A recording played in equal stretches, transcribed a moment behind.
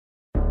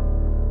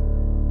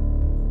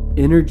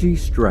Energy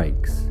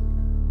strikes.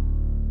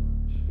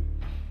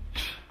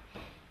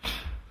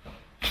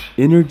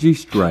 Energy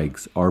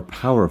strikes are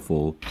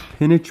powerful,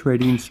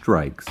 penetrating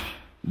strikes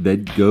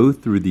that go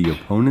through the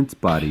opponent's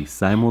body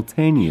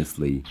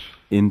simultaneously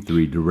in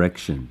 3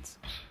 directions.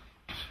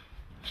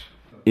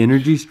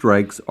 Energy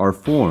strikes are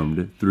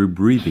formed through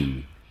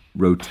breathing,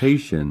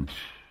 rotation,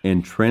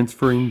 and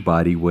transferring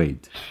body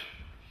weight.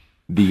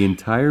 The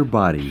entire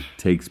body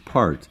takes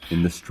part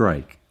in the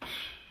strike.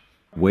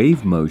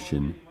 Wave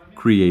motion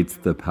creates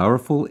the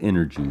powerful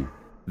energy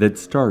that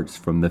starts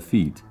from the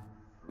feet,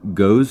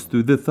 goes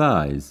through the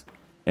thighs,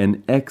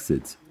 and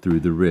exits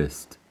through the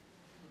wrist.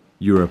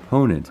 Your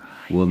opponent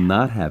will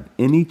not have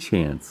any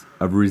chance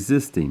of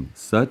resisting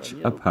such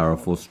a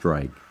powerful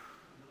strike.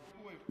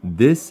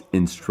 This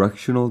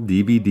instructional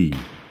DVD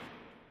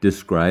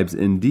describes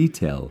in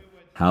detail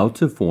how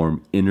to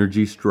form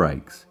energy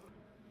strikes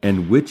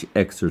and which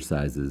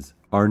exercises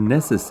are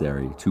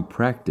necessary to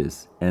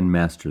practice and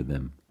master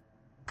them.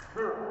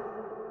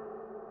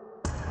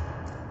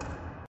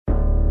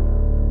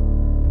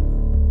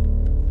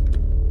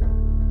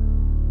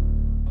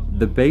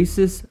 The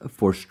basis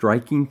for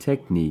striking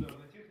technique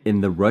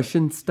in the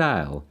Russian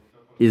style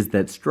is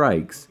that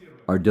strikes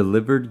are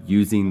delivered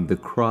using the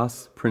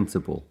cross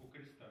principle.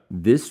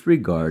 This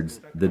regards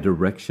the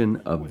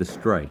direction of the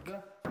strike.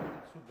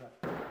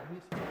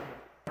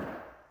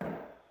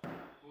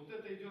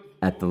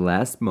 At the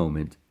last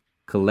moment,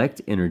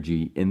 collect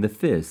energy in the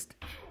fist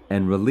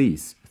and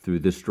release through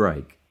the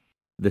strike.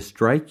 The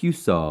strike you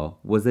saw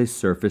was a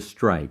surface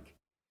strike,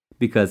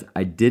 because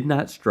I did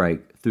not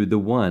strike through the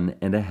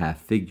 1.5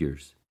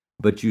 figures,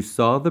 but you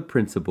saw the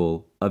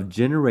principle of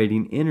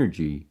generating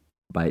energy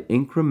by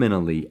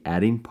incrementally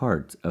adding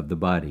parts of the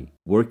body,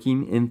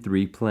 working in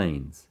 3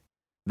 planes.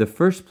 The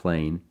first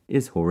plane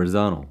is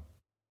horizontal,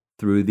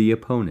 through the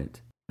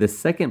opponent. The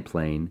second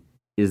plane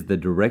is the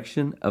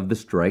direction of the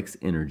strike's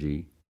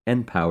energy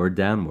and power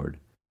downward,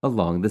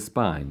 along the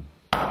spine.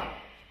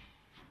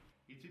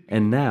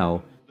 And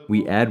now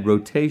we add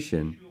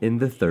rotation in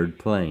the third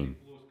plane.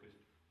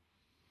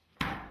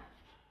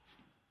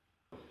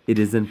 It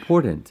is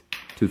important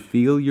to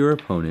feel your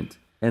opponent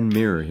and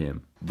mirror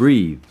him.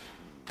 Breathe,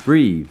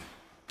 breathe,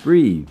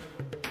 breathe.